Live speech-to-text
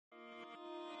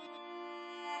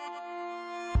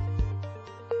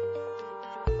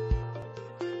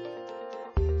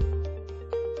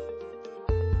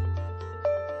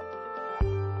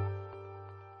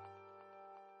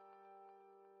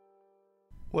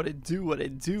What it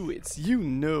do, it's you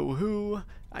know who.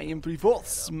 I am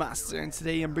PwnZone, and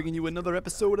today I'm bringing you another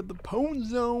episode of the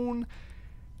PwnZone.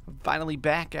 I'm finally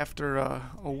back after a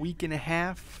week and a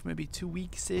half, maybe 2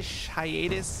 weeks-ish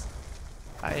hiatus.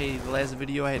 The last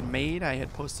video I had made, I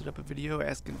had posted up a video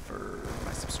asking for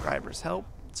my subscribers' help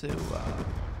to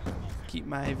keep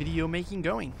my video making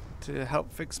going, to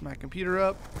help fix my computer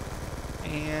up,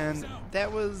 and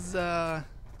that was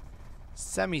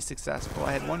semi-successful.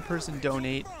 I had one person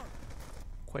donate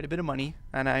quite a bit of money,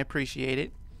 and I appreciate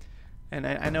it. And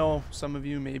I know some of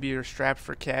you maybe are strapped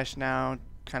for cash now,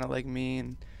 kind of like me,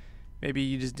 and maybe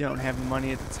you just don't have the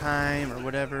money at the time or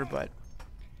whatever. But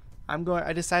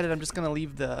I decided I'm just gonna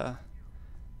leave the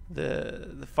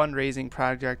fundraising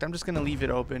project. I'm just gonna leave it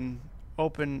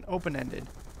open-ended.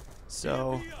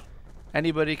 So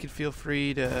anybody could feel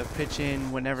free to pitch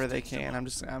in whenever they can.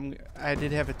 I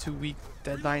did have a 2-week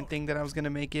deadline thing that I was gonna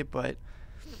make it, but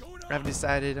I've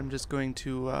decided I'm just going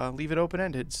to leave it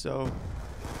open-ended. So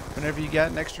whenever you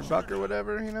got an extra buck or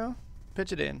whatever, you know,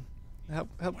 pitch it in. Help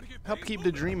keep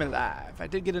the dream alive. I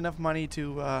did get enough money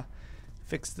to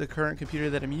fix the current computer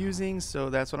that I'm using, so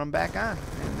that's what I'm back on,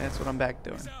 and that's what I'm back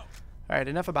doing. All right,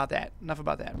 enough about that. Blah,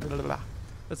 blah, blah.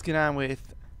 Let's get on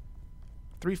with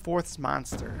 3/4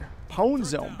 monster.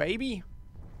 PwnZone, baby.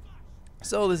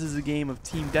 So this is a game of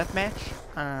team deathmatch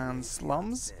on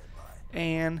slums,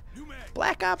 and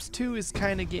Black Ops 2 is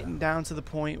kind of getting down to the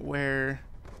point where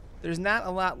there's not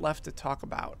a lot left to talk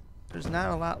about. There's not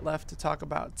a lot left to talk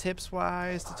about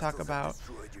tips-wise, to talk about.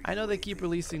 I know they keep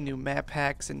releasing new map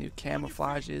packs and new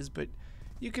camouflages, but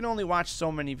you can only watch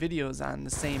so many videos on the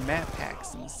same map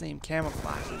packs and the same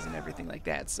camouflages and everything like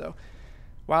that. So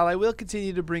while I will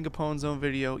continue to bring a PwnZone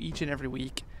video each and every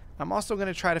week, I'm also going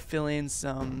to try to fill in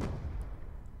some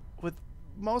with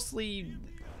mostly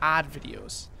odd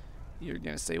videos. You're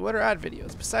going to say, what are odd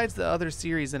videos? Besides the other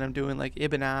series that I'm doing, like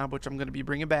Ep39, which I'm going to be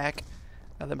bringing back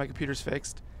now that my computer's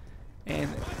fixed, and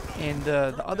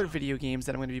the other video games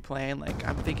that I'm going to be playing, like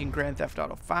I'm thinking Grand Theft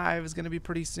Auto 5 is going to be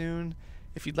pretty soon.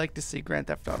 If you'd like to see Grand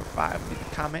Theft Auto 5, leave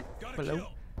a comment below.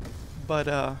 But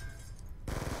I'm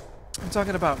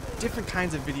talking about different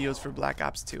kinds of videos for Black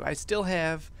Ops 2. I still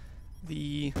have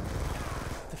the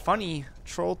funny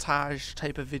trolltage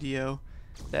type of video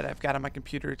that I've got on my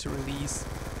computer to release,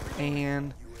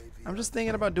 and I'm just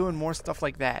thinking about doing more stuff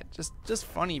like that, just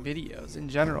funny videos in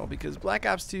general, because Black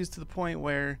Ops 2 is to the point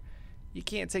where you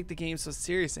can't take the game so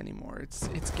serious anymore.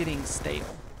 It's getting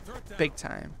stale, big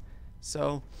time.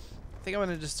 So I think I'm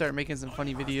gonna just start making some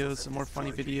funny videos, some more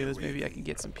funny videos. Maybe I can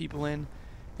get some people in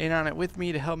on it with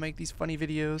me to help make these funny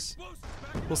videos.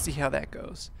 We'll see how that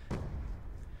goes.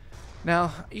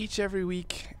 Now, every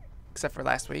week, except for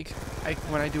last week,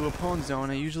 when I do a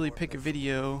PwnZone, I usually pick a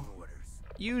video,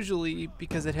 usually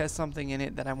because it has something in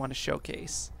it that I want to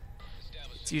showcase.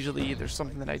 It's usually either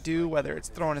something that I do, whether it's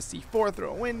throwing a C4 through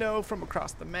a window from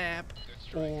across the map,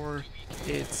 or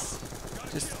it's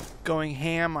just going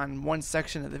ham on one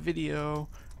section of the video,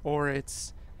 or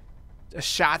it's a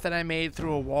shot that I made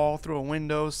through a wall, through a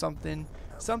window, something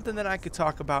that I could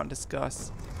talk about and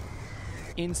discuss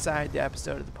inside the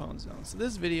episode of the PwnZone. So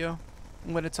this video,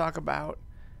 I'm going to talk about,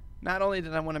 not only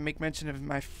did I want to make mention of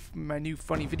my new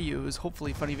funny videos,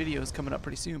 hopefully funny videos coming up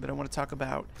pretty soon, but I want to talk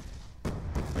about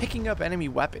picking up enemy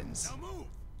weapons.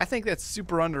 I think that's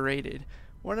super underrated.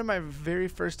 One of my very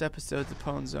first episodes of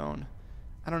PwnZone,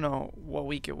 I don't know what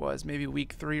week it was, maybe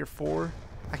week 3 or 4,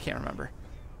 I can't remember.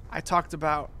 I talked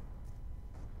about,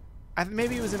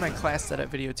 maybe it was in my class setup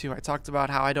video too, I talked about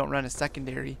how I don't run a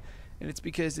secondary, and it's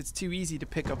because it's too easy to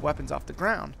pick up weapons off the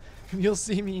ground. You'll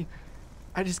see me,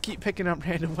 I just keep picking up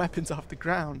random weapons off the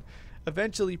ground.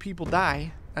 Eventually people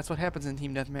die, that's what happens in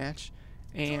Team Deathmatch,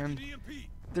 and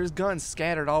there's guns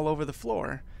scattered all over the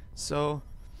floor. So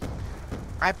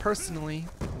I personally,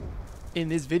 in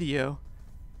this video,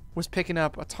 was picking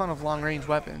up a ton of long-range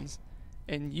weapons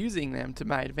and using them to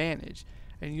my advantage.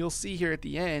 And you'll see here at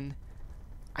the end,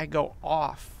 I go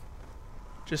off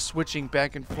just switching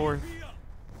back and forth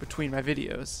between my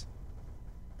videos.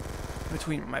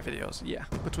 Between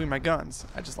my guns.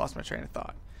 I just lost my train of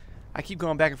thought. I keep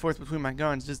going back and forth between my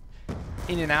guns, just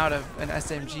in and out of an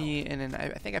SMG, and then I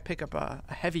think I pick up a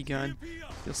heavy gun.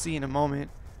 You'll see in a moment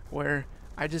where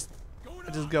I just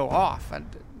go off.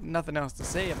 Nothing else to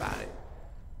say about it.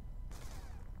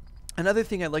 Another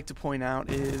thing I'd like to point out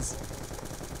is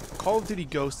Call of Duty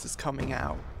Ghosts is coming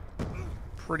out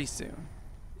pretty soon.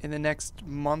 In the next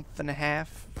month and a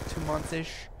half, 2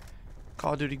 months-ish,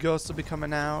 Call of Duty Ghosts will be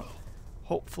coming out.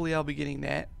 Hopefully I'll be getting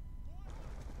that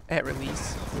at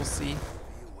release. We'll see.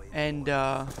 And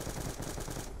I'm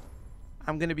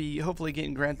going to be hopefully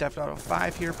getting Grand Theft Auto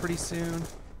 5 here pretty soon.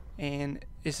 and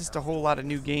it's just a whole lot of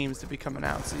new games to be coming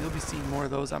out, so you'll be seeing more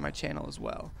of those on my channel as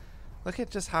well. Look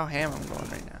at just how ham I'm going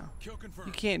right now.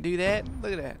 You can't do that.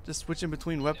 Look at that. Just switching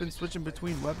between weapons, switching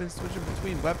between weapons, switching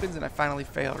between weapons, and I finally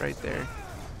failed right there.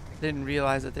 Didn't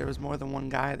realize that there was more than one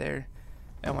guy there,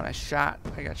 and when I shot,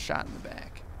 I got shot in the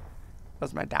back. That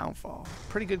was my downfall.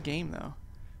 Pretty good game though.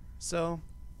 So,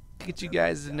 to get you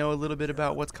guys to know a little bit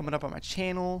about what's coming up on my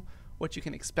channel, what you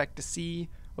can expect to see,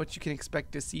 what you can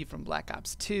expect to see from Black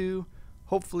Ops 2.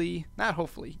 Hopefully, not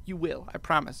hopefully, you will. I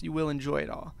promise, you will enjoy it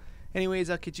all. Anyways,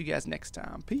 I'll catch you guys next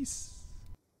time. Peace.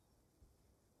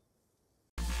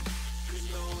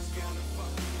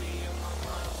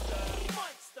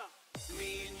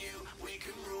 Me and you, we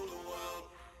can rule the world.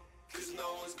 'Cause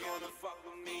no one's gonna fuck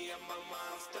with me and my mind.